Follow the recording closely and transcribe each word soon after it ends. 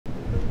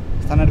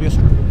¿Está nervioso?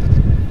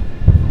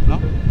 ¿No?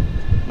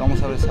 Lo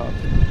vamos a ver el sábado.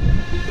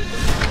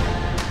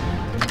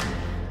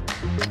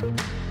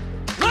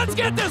 Let's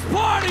get this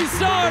party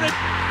started!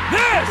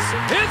 This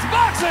is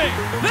boxing!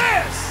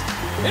 This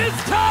is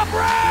Top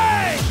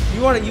Rank!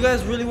 You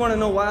guys really want to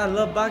know why I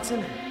love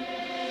boxing?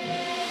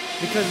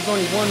 Because there's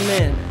only one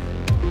man,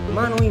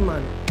 mano y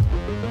mano.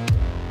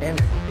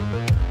 And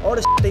all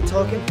the shit they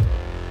talking,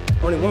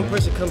 only one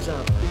person comes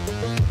out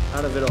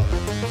of it all.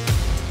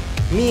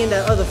 Me and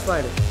that other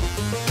fighter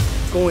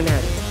going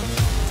at it.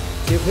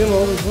 Teofimo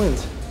always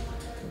wins.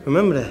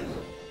 Remember that.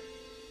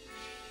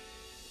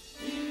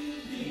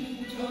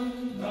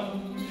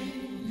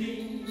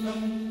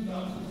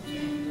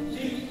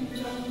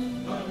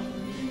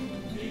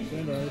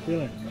 Sandor, how are you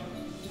feeling?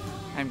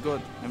 I'm good.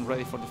 I'm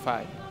ready for the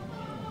fight.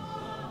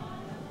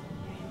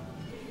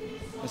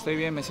 Estoy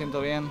bien, me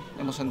siento bien.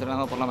 Hemos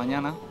entrenado por la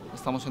mañana,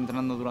 estamos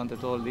entrenando durante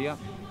todo el día.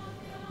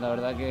 La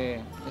verdad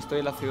que estoy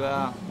en la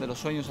ciudad de los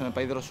sueños, en el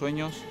país de los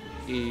sueños,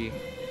 y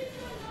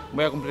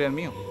voy a cumplir el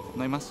mío,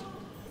 no hay más.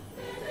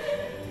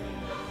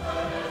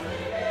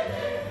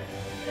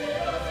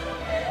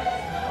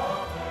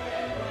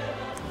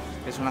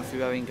 Es una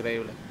ciudad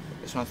increíble,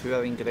 es una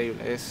ciudad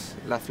increíble, es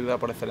la ciudad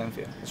por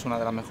excelencia, es una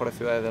de las mejores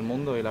ciudades del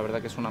mundo y la verdad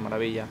que es una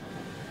maravilla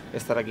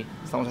estar aquí.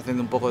 Estamos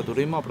haciendo un poco de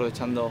turismo,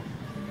 aprovechando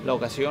la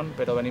ocasión,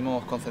 pero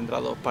venimos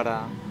concentrados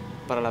para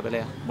la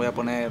pelea. Voy a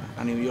poner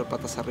a New York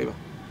patas arriba.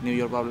 New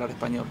York va a hablar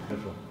español.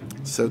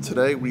 So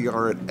today we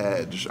are at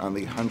Edge on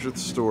the 100th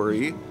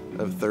story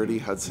of 30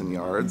 Hudson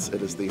Yards.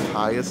 It is the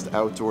highest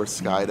outdoor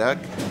sky deck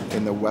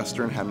in the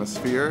Western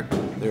Hemisphere.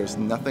 There's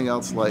nothing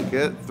else like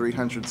it,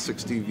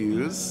 360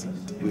 views.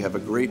 We have a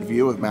great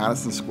view of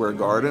Madison Square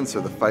Garden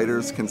so the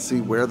fighters can see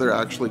where they're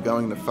actually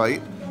going to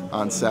fight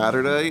on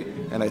Saturday,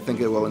 and I think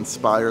it will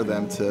inspire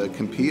them to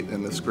compete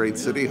in this great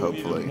city,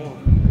 hopefully.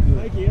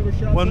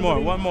 One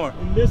more.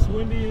 In this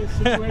windy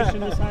situation,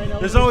 this high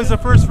There's always a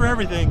first for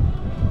everything.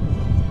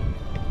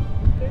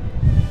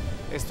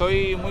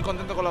 Estoy muy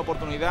contento con la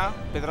oportunidad.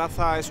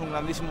 Pedraza es un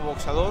grandísimo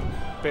boxeador,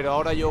 pero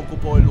ahora yo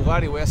ocupo el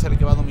lugar y voy a ser el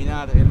que va a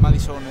dominar el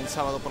Madison el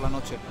sábado por la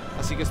noche.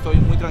 Así que estoy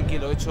muy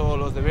tranquilo, he hecho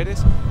los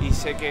deberes y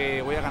sé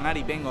que voy a ganar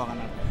y vengo a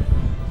ganar.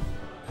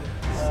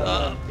 What's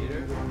up,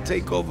 Peter?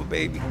 Take over,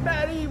 baby.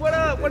 Maddie, what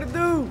up? What it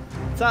do?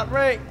 Top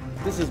Rank.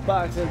 This is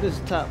boxing. This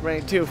is Top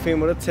Rank.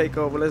 Teofimo, the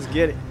takeover. Let's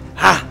get it.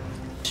 Ha!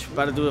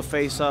 About to do a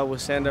face-off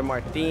with Sandor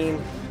Martin.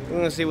 We're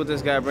gonna see what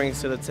this guy brings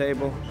to the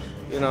table.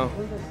 You know,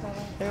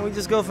 and we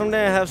just go from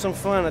there and have some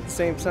fun at the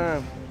same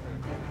time.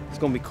 It's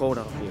gonna be cold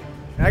out here.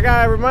 I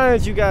gotta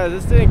remind you guys,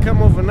 this didn't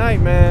come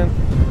overnight, man.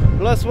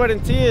 Blood, sweat,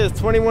 and tears.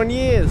 21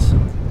 years,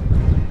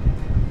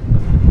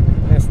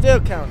 and still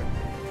counting.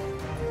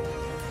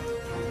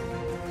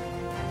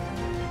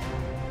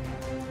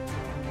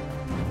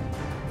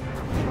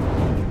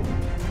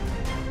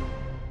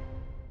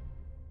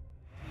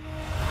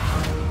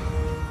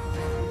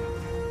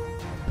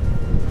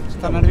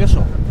 ¿Estás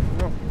nervioso?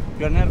 No.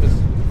 You're nervous.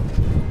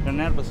 You're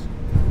nervous.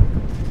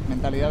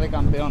 Mentalidad de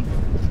campeón.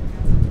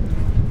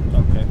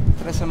 Okay.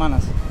 3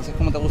 semanas. Así es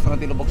como te gustan a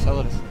ti los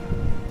boxeadores.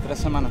 3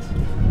 semanas.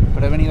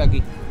 Pero he venido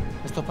aquí.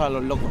 Esto es para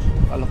los locos,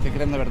 para los que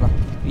creen de verdad.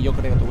 Y yo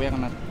creo, te voy a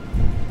ganar.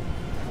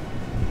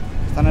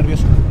 ¿Estás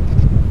nervioso?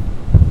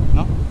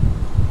 ¿No?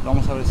 Lo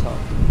vamos a ver el sábado.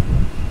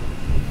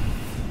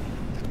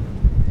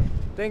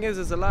 Thing is,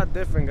 it's a lot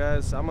different,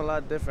 guys. I'm a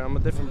lot different. I'm a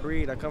different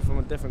breed. I come from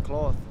a different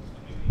cloth.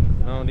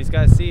 You know, these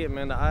guys see it,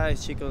 man. The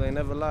eyes, Chico, they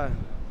never lie.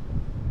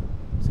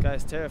 This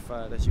guy's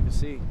terrified, as you can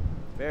see.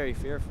 Very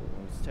fearful.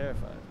 He's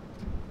terrified.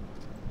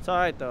 It's all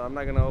right, though. I'm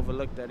not going to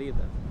overlook that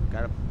either.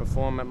 Got to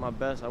perform at my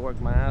best. I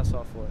worked my ass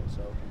off for it,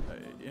 so.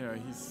 You know,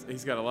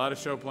 he's got a lot of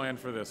show planned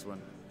for this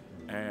one.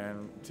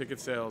 And ticket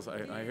sales,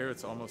 I hear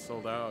it's almost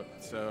sold out,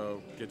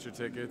 so get your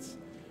tickets.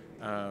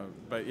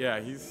 But yeah,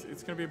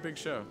 it's going to be a big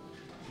show.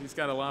 He's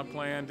got a lot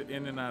planned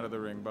in and out of the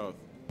ring, both.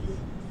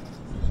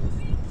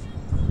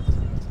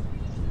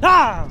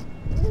 Ah!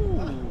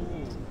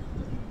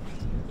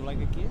 ¿You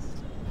like a kiss?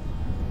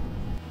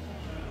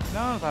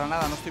 No, para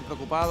nada, no estoy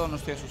preocupado, no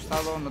estoy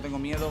asustado, no tengo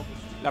miedo.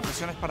 La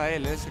presión es para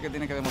él, es el que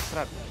tiene que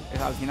demostrar.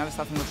 Al final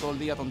está haciendo todo el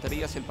día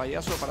tonterías y el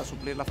payaso para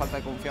suplir la falta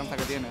de confianza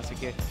que tiene. Así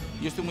que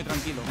yo estoy muy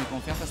tranquilo, mi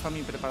confianza está en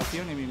mi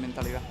preparación y en mi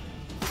mentalidad.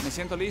 Me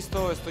siento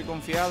listo, estoy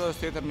confiado,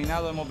 estoy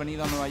determinado. Hemos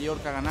venido a Nueva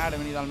York a ganar, he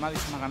venido al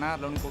Madison a ganar.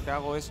 Lo único que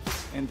hago es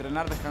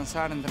entrenar,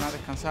 descansar,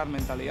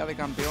 mentalidad de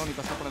campeón y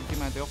pasar por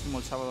encima de Teofimo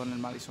el sábado en el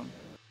Madison.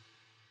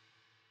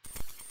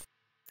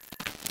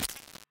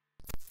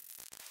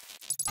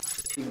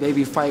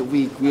 Baby fight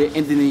week, we're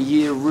ending the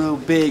year real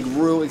big,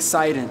 real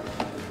exciting.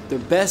 The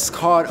best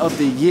card of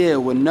the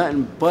year with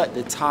nothing but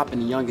the top and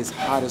the youngest,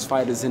 hottest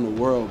fighters in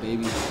the world,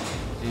 baby.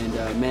 And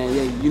man,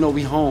 yeah, you know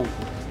we home,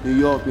 New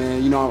York,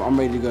 man. You know I'm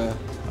ready to go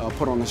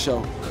put on the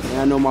show. And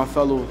I know my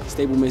fellow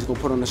stablemates gonna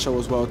put on the show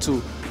as well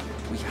too.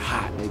 We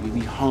hot, baby.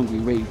 We hungry,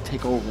 ready to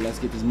take over. Let's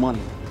get this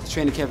money. The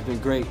training camp has been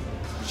great.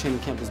 The training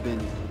camp has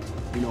been,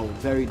 you know,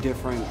 very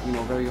different. You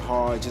know, very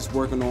hard. Just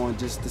working on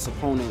just this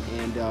opponent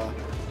and.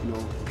 You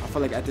know, I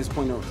feel like at this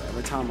point of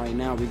our time right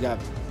now, we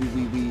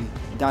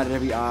dotted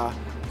every I,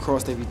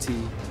 crossed every T,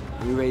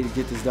 and we're ready to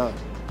get this done.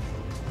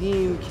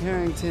 Team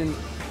Carrington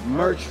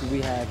merch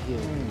we have here.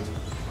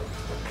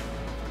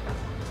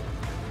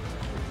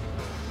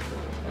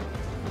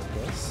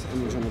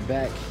 Image on the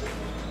back.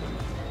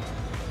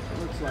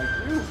 Looks like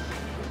you.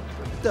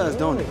 It does,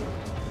 don't it?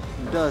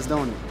 It does,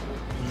 don't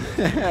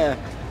it?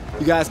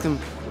 You guys can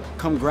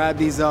come grab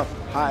these up,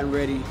 hot and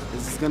ready.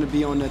 This is gonna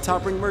be on the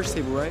Top Rank merch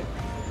table, right?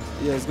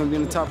 Yeah, it's gonna be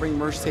on the Top Rank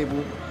merch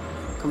table.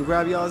 Come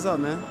grab y'all's up,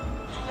 man.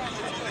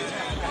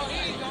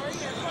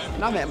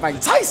 And I'm at Mike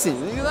Tyson.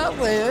 Nigga, that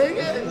way,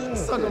 nigga.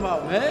 What's talking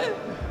about, man?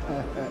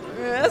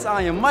 Man, that's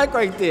Iron Mike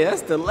right there.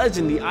 That's the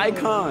legend, the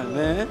icon,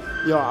 man.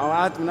 Yo,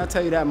 when I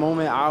tell you that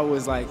moment, I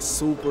was like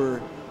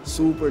super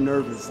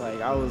nervous.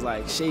 Like I was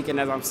like shaking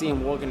as I'm seeing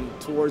him walking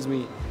towards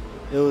me.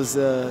 It was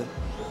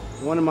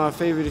one of my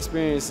favorite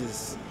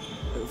experiences.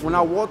 When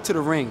I walk to the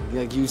ring,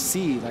 like you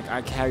see, like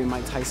I carry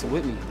Mike Tyson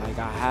with me. Like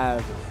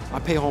I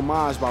pay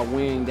homage by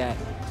wearing that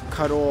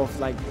cut off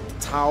like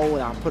towel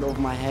that I put over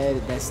my head.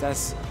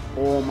 That's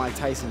all Mike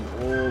Tyson,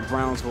 all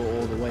Brownsville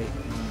all the way.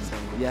 So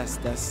yes,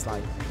 that's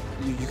like,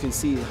 you can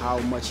see how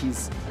much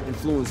he's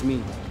influenced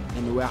me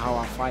and the way how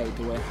I fight,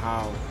 the way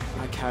how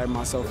I carry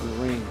myself in the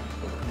ring.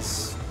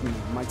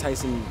 Mike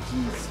Tyson,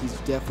 he's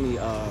definitely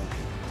a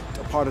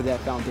part of that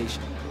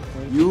foundation.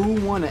 You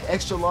want an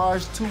extra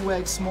large,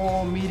 2X,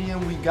 small,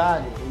 medium, we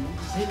got it. And you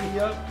just hit me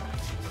up,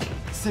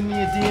 send me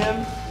a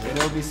DM, and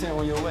it'll be sent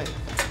on your way.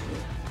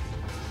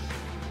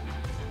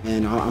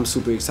 And I'm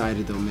super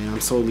excited though, man.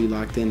 I'm solely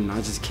locked in, and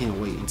I just can't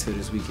wait until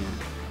this weekend.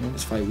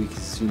 This fight week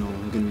is, you know,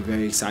 gonna be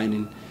very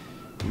exciting.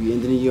 We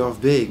ending the year off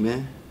big,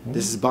 man.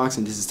 This is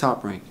boxing, this is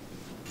Top Rank.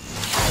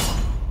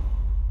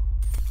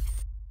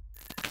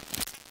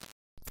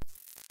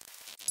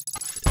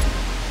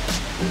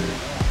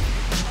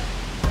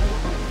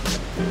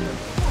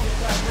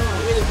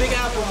 Big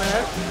Apple,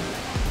 man.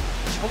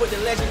 I'm with the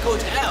legend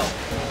Coach Al.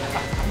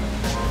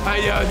 How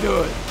y'all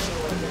doing?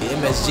 The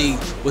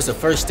MSG was the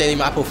first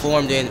stadium I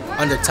performed in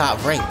under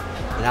Top Rank.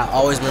 And I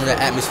always remember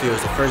that atmosphere. It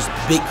was the first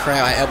big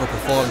crowd I ever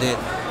performed in.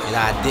 And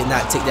I did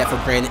not take that for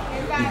granted.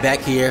 We back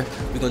here.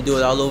 We're going to do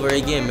it all over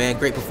again, man.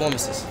 Great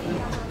performances.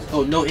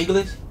 Oh, no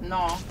English?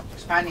 No,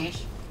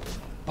 Spanish.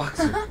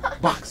 Boxer.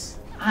 Box.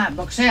 Ah,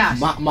 boxeas.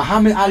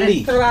 Muhammad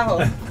Ali. Pero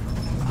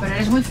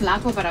eres muy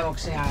flaco para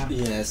boxear.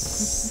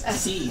 Yes.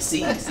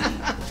 Sí.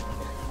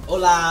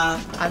 Hola.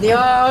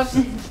 Adiós.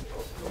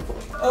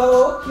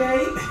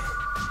 Okay.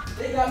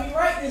 They got me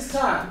right this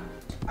time.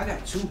 I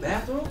got 2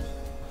 bathrooms.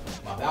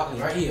 My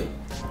balcony right here.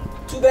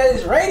 Too bad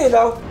it's raining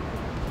though.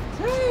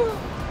 Damn.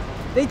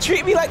 They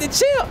treat me like the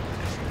champ.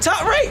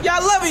 Top Rank,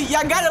 y'all love me.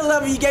 Y'all gotta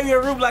love me. You gave me a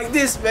room like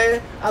this,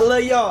 man. I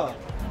love y'all.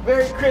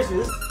 Merry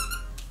Christmas.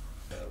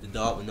 The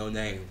dog with no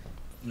name.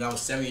 When I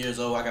was 7 years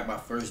old, I got my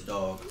first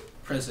dog,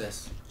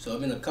 Princess. So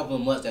it's been a couple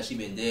of months that she's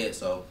been dead,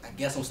 so I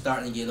guess I'm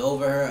starting to get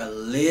over her a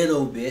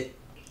little bit.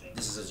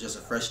 This is just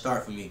a fresh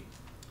start for me.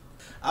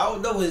 I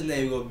don't know what his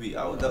name gonna be.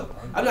 I don't know.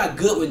 I'm not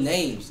good with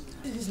names.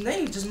 His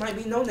name just might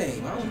be no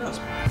name. I don't know.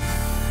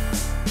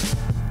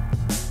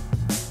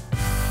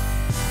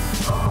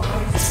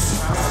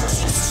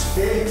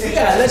 You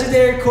got a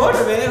legendary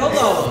corner, man. Hold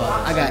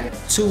on. I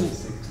got 2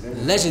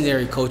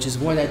 legendary coaches.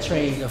 One that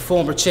trained the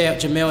former champ,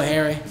 Jamel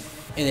Herring,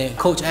 and then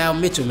Coach Al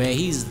Mitchell, man.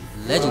 He's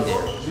legendary.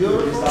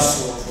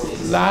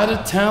 A lot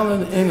of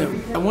talent in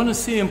him. I want to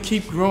see him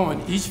keep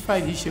growing. Each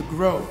fight he should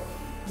grow.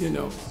 You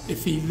know,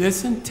 if he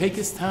listen, take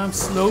his time,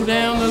 slow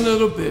down a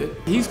little bit,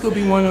 he's gonna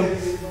be one of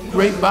the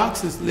great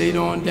boxers later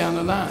on down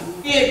the line.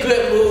 We in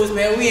good moves,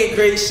 man. We in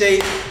great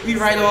shape. We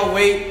right on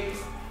weight.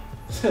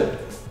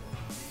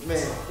 Man,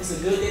 it's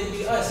a good day to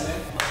be us, man.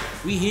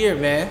 We here,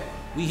 man.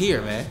 We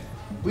here, man.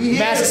 We here.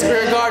 Madison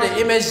Square Garden,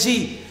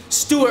 MSG,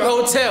 Stewart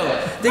Hotel.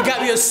 They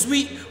got me a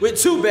suite with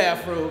 2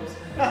 bathrooms.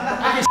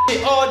 I can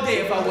shit all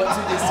day if I want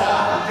to this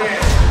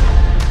time.